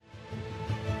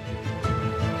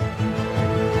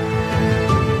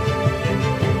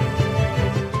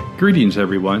Greetings,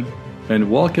 everyone,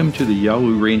 and welcome to the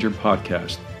Yahu Ranger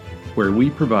podcast, where we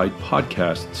provide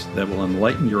podcasts that will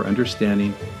enlighten your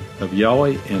understanding of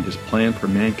Yahweh and His plan for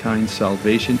mankind's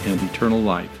salvation and eternal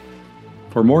life.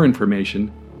 For more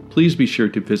information, please be sure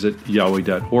to visit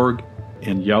yahweh.org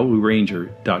and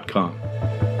yahuranger.com.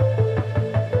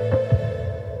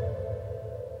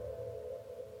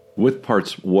 With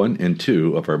parts 1 and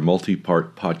 2 of our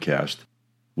multi-part podcast,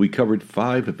 we covered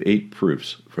 5 of 8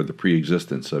 proofs for the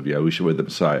preexistence of Yahushua the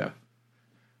Messiah.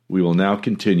 We will now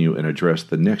continue and address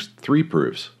the next 3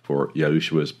 proofs for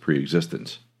Yahushua's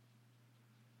preexistence.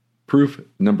 Proof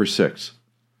number 6.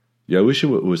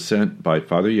 Yahushua was sent by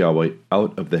Father Yahweh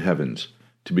out of the heavens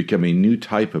to become a new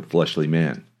type of fleshly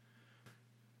man.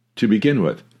 To begin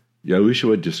with,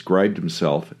 Yahushua described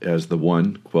himself as the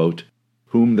one, quote,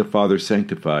 whom the Father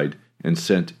sanctified and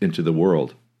sent into the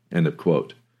world, end of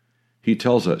quote. He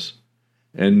tells us,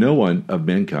 and no one of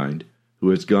mankind who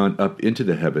has gone up into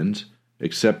the heavens,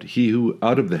 except he who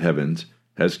out of the heavens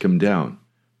has come down,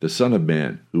 the Son of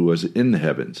Man who was in the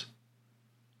heavens.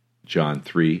 John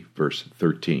 3, verse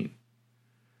 13.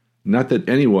 Not that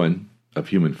anyone of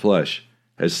human flesh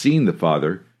has seen the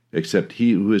Father, except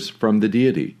he who is from the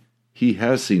deity. He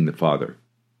has seen the Father.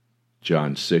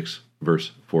 John 6,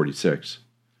 verse 46.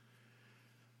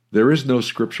 There is no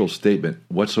scriptural statement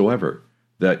whatsoever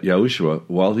that Yahushua,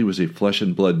 while he was a flesh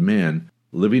and blood man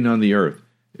living on the earth,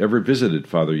 ever visited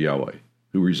Father Yahweh,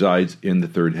 who resides in the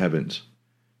third heavens.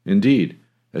 Indeed,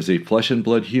 as a flesh and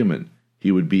blood human,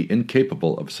 he would be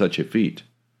incapable of such a feat.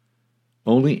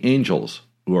 Only angels,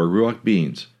 who are Ruach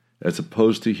beings, as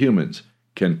opposed to humans,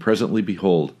 can presently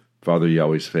behold Father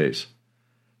Yahweh's face.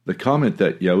 The comment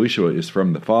that Yahushua is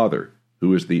from the Father,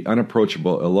 who is the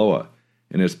unapproachable eloah,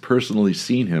 and has personally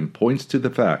seen him, points to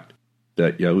the fact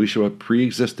that Yahushua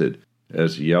preexisted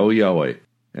as Yahu Yahweh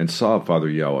and saw Father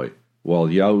Yahweh, while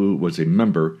Yahu was a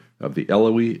member of the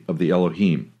eloahi of the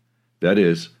eloahim, that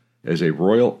is, as a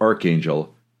royal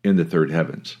archangel in the third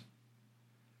heavens.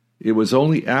 It was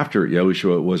only after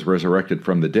Yahushua was resurrected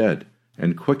from the dead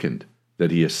and quickened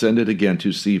that he ascended again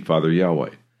to see Father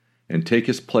Yahweh and take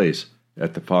his place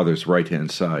at the Father's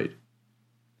right-hand side.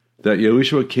 That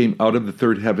Yahushua came out of the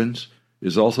third heavens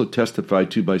is also testified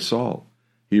to by Saul.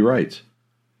 He writes,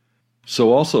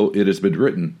 so also it has been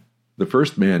written, the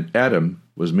first man, Adam,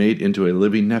 was made into a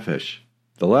living nephesh,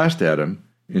 the last Adam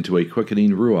into a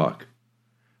quickening ruach.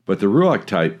 But the ruach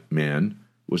type man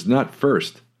was not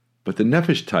first, but the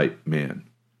nephesh type man,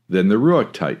 then the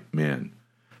ruach type man.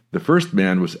 The first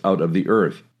man was out of the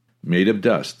earth, made of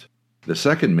dust. The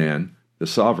second man, the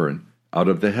sovereign, out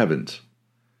of the heavens.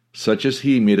 Such as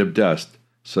he made of dust,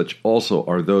 such also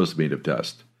are those made of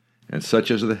dust, and such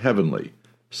as the heavenly,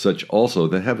 such also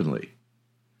the heavenly.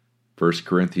 1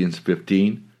 Corinthians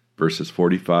 15, verses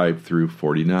 45 through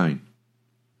 49.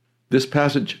 This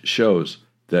passage shows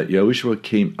that Yahushua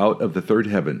came out of the third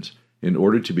heavens in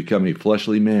order to become a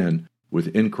fleshly man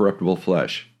with incorruptible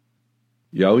flesh.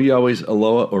 Yahu Yahweh's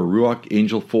eloah or ruach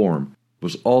angel form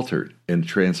was altered and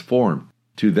transformed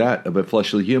to that of a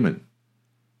fleshly human.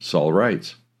 Saul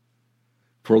writes,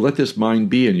 for let this mind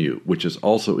be in you, which is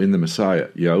also in the Messiah,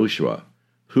 Yahushua,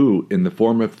 who, in the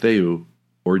form of Theou,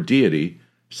 or deity,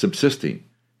 subsisting,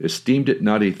 esteemed it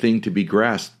not a thing to be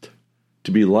grasped,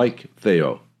 to be like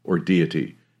Theo, or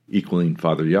deity, equaling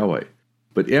Father Yahweh,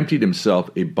 but emptied himself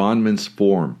a bondman's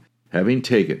form, having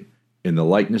taken, in the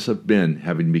likeness of men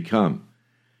having become,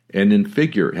 and in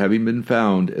figure having been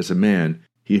found as a man,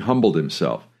 he humbled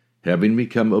himself, having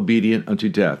become obedient unto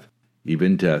death,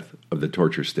 even death of the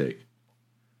torture stake.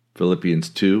 Philippians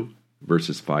 2,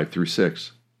 verses 5 through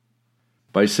 6.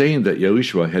 By saying that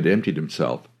Yahushua had emptied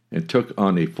himself and took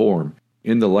on a form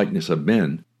in the likeness of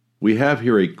men, we have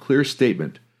here a clear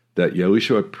statement that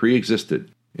Yahushua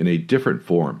preexisted in a different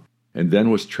form and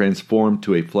then was transformed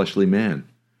to a fleshly man.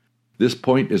 This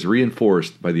point is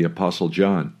reinforced by the Apostle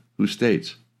John, who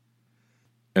states,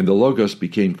 and the Logos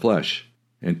became flesh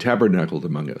and tabernacled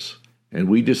among us, and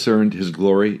we discerned his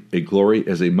glory, a glory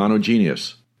as a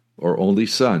monogeneous, or only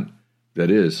Son, that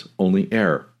is, only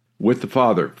heir, with the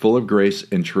Father, full of grace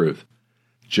and truth.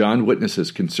 John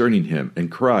witnesses concerning him, and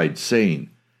cried,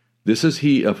 saying, this is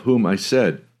he of whom I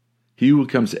said, he who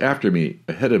comes after me,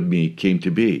 ahead of me, came to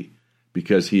be,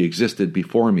 because he existed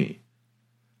before me.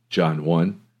 John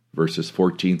 1, verses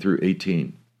 14 through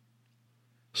 18.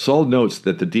 Saul notes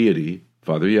that the deity,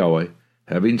 Father Yahweh,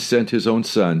 having sent his own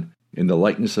Son in the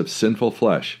likeness of sinful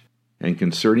flesh, and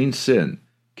concerning sin,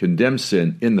 condemns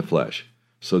sin in the flesh,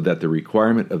 so that the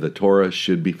requirement of the Torah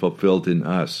should be fulfilled in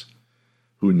us,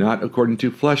 who not according to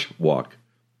flesh walk,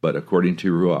 but according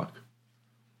to Ruach.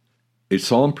 A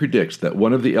psalm predicts that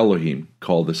one of the Elohim,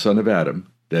 called the son of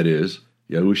Adam, that is,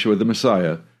 Yahushua the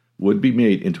Messiah, would be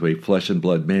made into a flesh and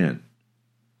blood man.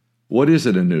 What is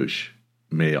an anush,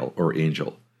 male or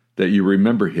angel, that you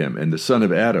remember him, and the son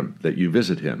of Adam, that you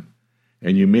visit him?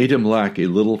 And you made him lack a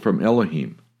little from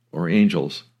elohim, or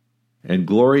angels, and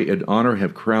glory and honor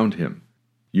have crowned him.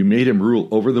 You made him rule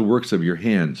over the works of your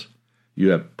hands.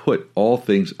 You have put all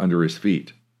things under his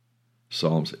feet.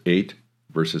 Psalms 8,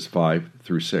 verses 5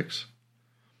 through 6.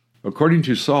 According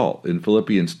to Saul in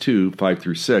Philippians 2, 5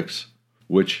 through 6,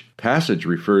 which passage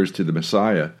refers to the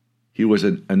Messiah, he was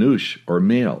an anush, or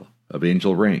male, of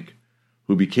angel rank,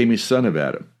 who became a son of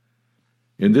Adam.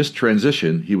 In this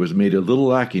transition, he was made a little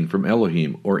lacking from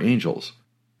elohim, or angels,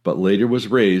 but later was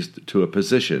raised to a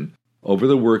position over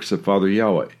the works of Father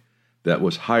Yahweh that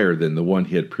was higher than the one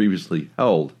he had previously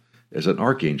held as an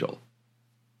archangel.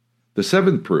 The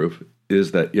seventh proof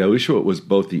is that Yahushua was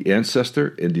both the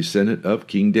ancestor and descendant of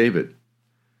King David.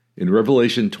 In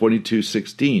Revelation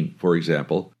 22:16, for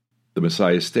example, the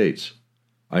Messiah states,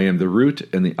 "I am the root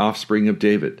and the offspring of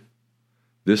David."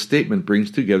 This statement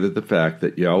brings together the fact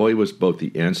that Yahweh was both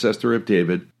the ancestor of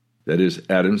David, that is,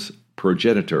 Adam's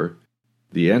progenitor,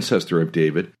 the ancestor of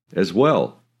David, as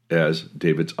well as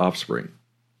David's offspring.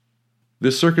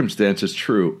 This circumstance is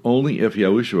true only if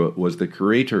Yahushua was the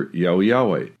creator Yahu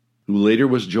Yahweh, who later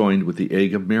was joined with the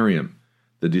egg of Miriam,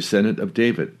 the descendant of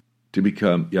David, to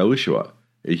become Yahushua,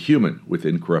 a human with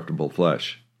incorruptible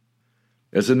flesh.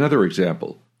 As another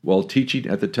example, while teaching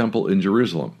at the temple in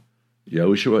Jerusalem,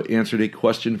 Yahushua answered a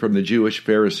question from the Jewish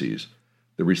Pharisees,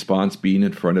 the response being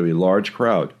in front of a large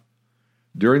crowd.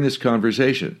 During this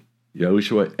conversation,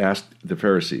 Yahushua asked the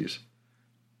Pharisees,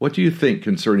 "What do you think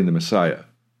concerning the Messiah?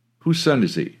 Whose son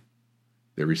is he?"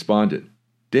 They responded,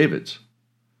 "David's."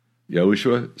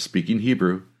 Yahushua, speaking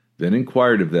Hebrew, then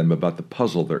inquired of them about the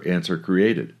puzzle their answer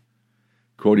created.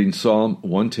 Quoting Psalm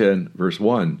 110, verse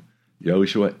 1,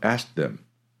 Yahushua asked them,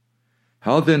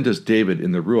 "How then does David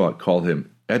in the Ruach call him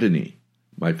Edeni,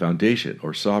 my foundation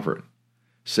or sovereign?"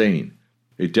 saying,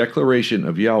 a declaration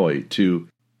of Yahweh to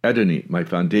Edeni, my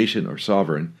foundation or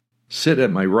sovereign, "Sit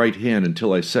at my right hand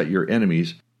until I set your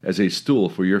enemies as a stool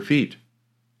for your feet."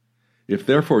 If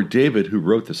therefore David, who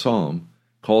wrote the psalm,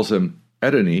 calls him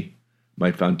Edeni,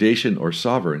 my foundation or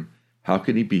sovereign, how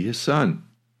can he be his son?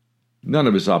 None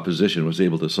of his opposition was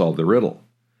able to solve the riddle,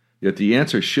 yet the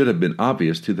answer should have been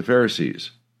obvious to the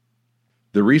Pharisees.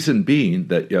 The reason being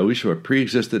that Yahushua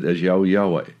preexisted as Yahu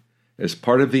Yahweh. As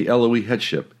part of the eloahi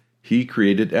headship, he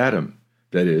created Adam,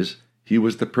 that is, he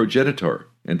was the progenitor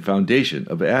and foundation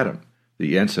of Adam,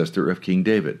 the ancestor of King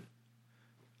David.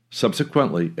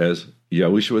 Subsequently, as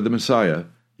Yahushua the Messiah,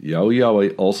 Yahu Yahweh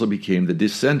also became the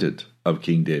descendant of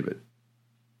King David.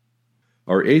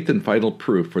 Our eighth and final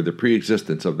proof for the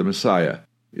preexistence of the Messiah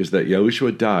is that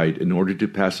Yahushua died in order to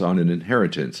pass on an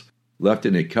inheritance left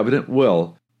in a covenant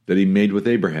will that he made with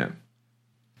Abraham.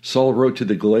 Saul wrote to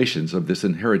the Galatians of this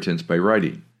inheritance by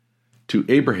writing, "To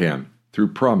Abraham, through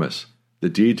promise, the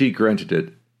deity granted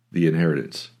it, the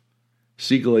inheritance."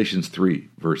 See Galatians 3,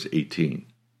 verse 18.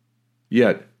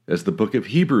 Yet, as the book of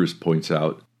Hebrews points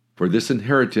out, for this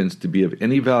inheritance to be of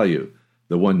any value,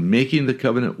 the one making the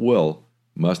covenant will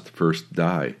must first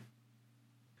die.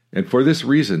 And for this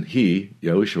reason he,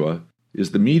 Yahushua,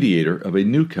 is the mediator of a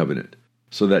new covenant,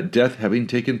 so that death having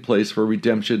taken place for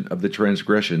redemption of the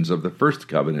transgressions of the first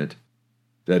covenant,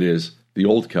 that is, the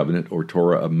old covenant or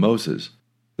Torah of Moses,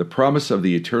 the promise of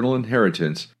the eternal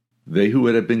inheritance they who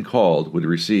had been called would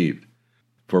receive.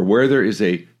 For where there is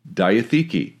a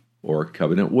deity, or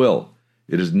covenant will,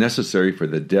 it is necessary for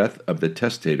the death of the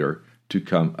testator to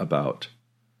come about.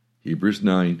 Hebrews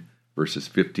 9, verses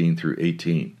 15 through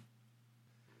 18.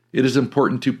 It is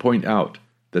important to point out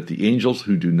that the angels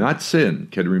who do not sin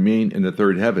can remain in the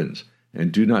third heavens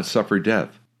and do not suffer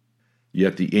death.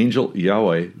 Yet the angel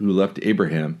Yahweh who left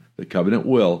Abraham the covenant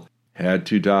will had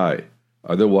to die,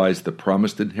 otherwise the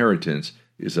promised inheritance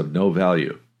is of no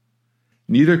value.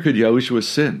 Neither could Yahushua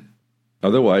sin,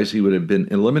 otherwise he would have been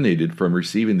eliminated from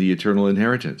receiving the eternal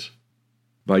inheritance.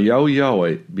 By Yahu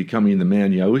Yahweh becoming the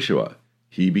man Yahushua,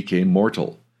 he became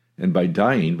mortal, and by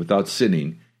dying without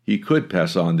sinning, he could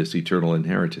pass on this eternal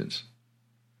inheritance.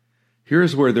 Here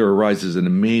is where there arises an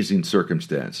amazing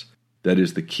circumstance that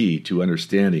is the key to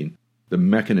understanding the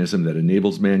mechanism that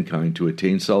enables mankind to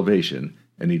attain salvation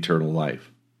and eternal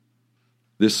life.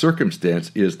 This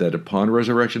circumstance is that upon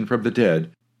resurrection from the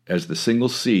dead, as the single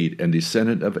seed and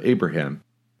descendant of Abraham,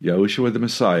 Yahushua the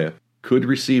Messiah could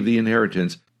receive the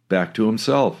inheritance back to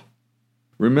himself.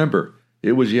 Remember,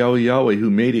 it was Yahu Yahweh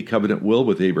who made a covenant will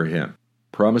with Abraham,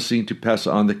 promising to pass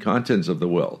on the contents of the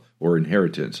will, or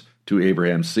inheritance, to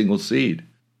Abraham's single seed.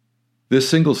 This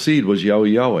single seed was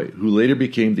Yahu Yahweh, who later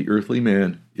became the earthly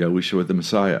man, Yahushua the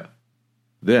Messiah.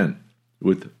 Then,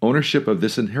 with ownership of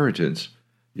this inheritance,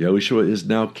 Yahushua is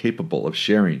now capable of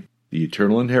sharing the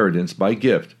eternal inheritance by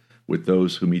gift with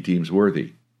those whom he deems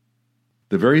worthy.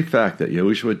 The very fact that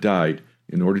Yahushua died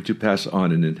in order to pass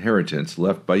on an inheritance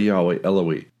left by Yahweh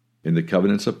eloahi in the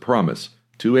covenants of promise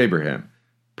to Abraham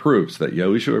proves that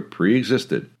Yahushua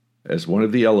preexisted as one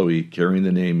of the eloahi carrying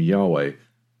the name Yahweh,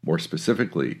 more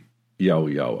specifically,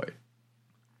 Yahu Yahweh.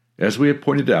 As we have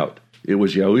pointed out, it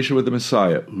was Yahushua the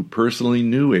Messiah who personally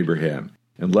knew Abraham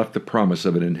and left the promise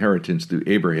of an inheritance to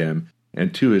Abraham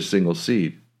and to his single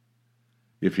seed.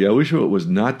 If Yahushua was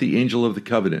not the angel of the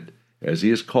covenant, as he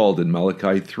is called in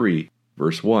Malachi 3,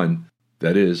 verse 1,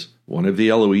 that is, one of the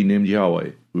eloahi named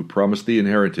Yahweh, who promised the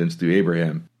inheritance to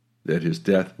Abraham, that his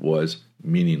death was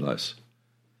meaningless.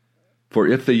 For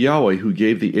if the Yahweh who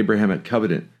gave the Abrahamic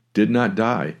covenant did not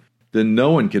die, then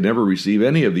no one can ever receive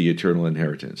any of the eternal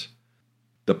inheritance.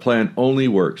 The plan only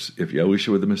works if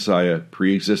Yahushua the Messiah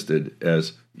preexisted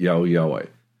as Yahu Yahweh,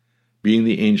 being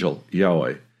the angel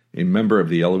Yahweh, a member of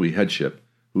the eloahi headship,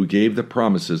 who gave the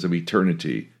promises of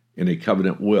eternity in a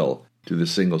covenant will to the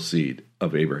single seed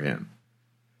of Abraham.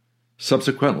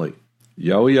 Subsequently,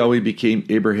 Yahu Yahweh became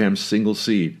Abraham's single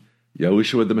seed,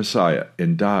 Yahushua the Messiah,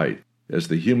 and died as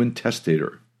the human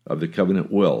testator of the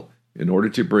covenant will in order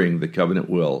to bring the covenant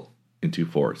will into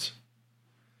force.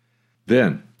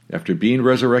 Then, after being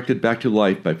resurrected back to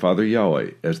life by Father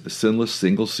Yahweh as the sinless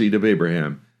single seed of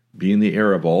Abraham, being the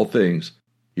heir of all things,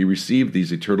 he received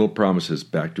these eternal promises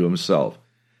back to himself,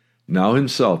 now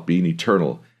himself being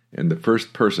eternal and the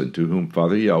first person to whom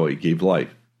Father Yahweh gave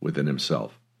life within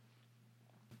himself.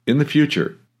 In the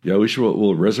future, Yahushua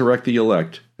will resurrect the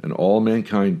elect and all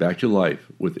mankind back to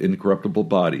life with incorruptible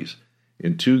bodies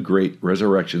in two great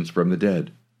resurrections from the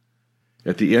dead.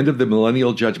 At the end of the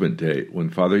millennial judgment day, when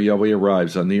Father Yahweh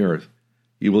arrives on the earth,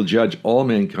 he will judge all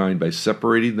mankind by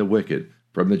separating the wicked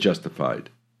from the justified.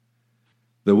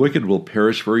 The wicked will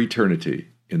perish for eternity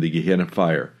in the Gehenna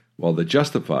fire, while the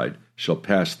justified shall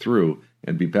pass through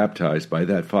and be baptized by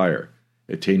that fire,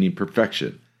 attaining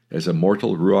perfection as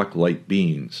immortal Ruach-light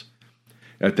beings.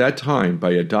 At that time,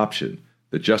 by adoption,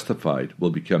 the justified will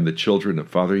become the children of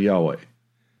Father Yahweh,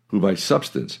 who by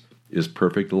substance is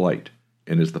perfect light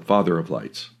and is the Father of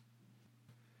lights.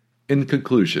 In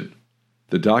conclusion,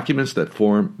 the documents that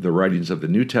form the writings of the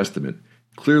New Testament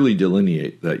clearly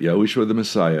delineate that Yahushua the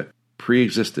Messiah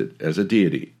pre-existed as a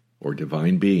deity, or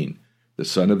divine being, the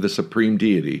Son of the Supreme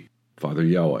Deity, Father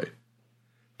Yahweh.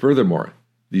 Furthermore,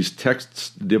 these texts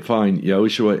define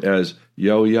Yahushua as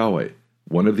Yahu Yahweh,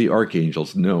 one of the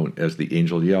archangels known as the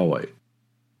angel Yahweh,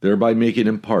 thereby making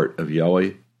him part of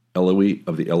Yahweh, eloahi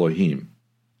of the eloahim.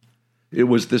 It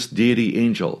was this deity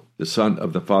angel, the son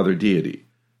of the Father deity,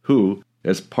 who,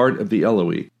 as part of the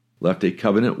eloahi, left a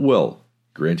covenant will,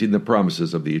 granting the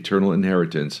promises of the eternal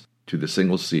inheritance to the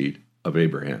single seed of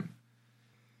Abraham.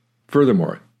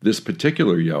 Furthermore, this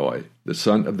particular Yahweh, the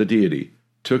son of the deity,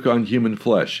 took on human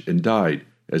flesh and died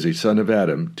as a son of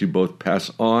Adam to both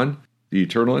pass on the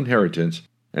eternal inheritance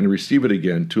and receive it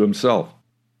again to himself.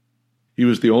 He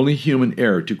was the only human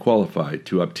heir to qualify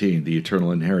to obtain the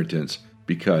eternal inheritance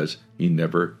because he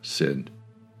never sinned.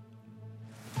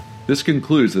 This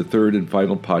concludes the third and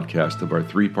final podcast of our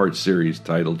three-part series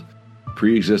titled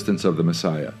Preexistence of the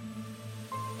Messiah.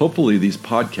 Hopefully these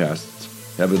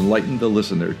podcasts have enlightened the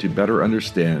listener to better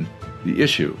understand the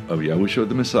issue of Yahushua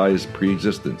the Messiah's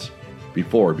preexistence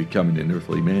before becoming an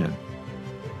earthly man.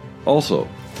 Also,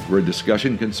 for a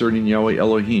discussion concerning Yahweh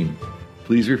Elohim,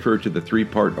 please refer to the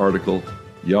three-part article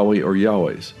Yahweh or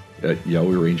Yahwehs at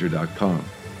YahwehRanger.com.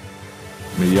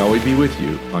 May Yahweh be with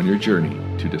you on your journey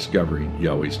to discovering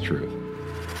Yahweh's truth.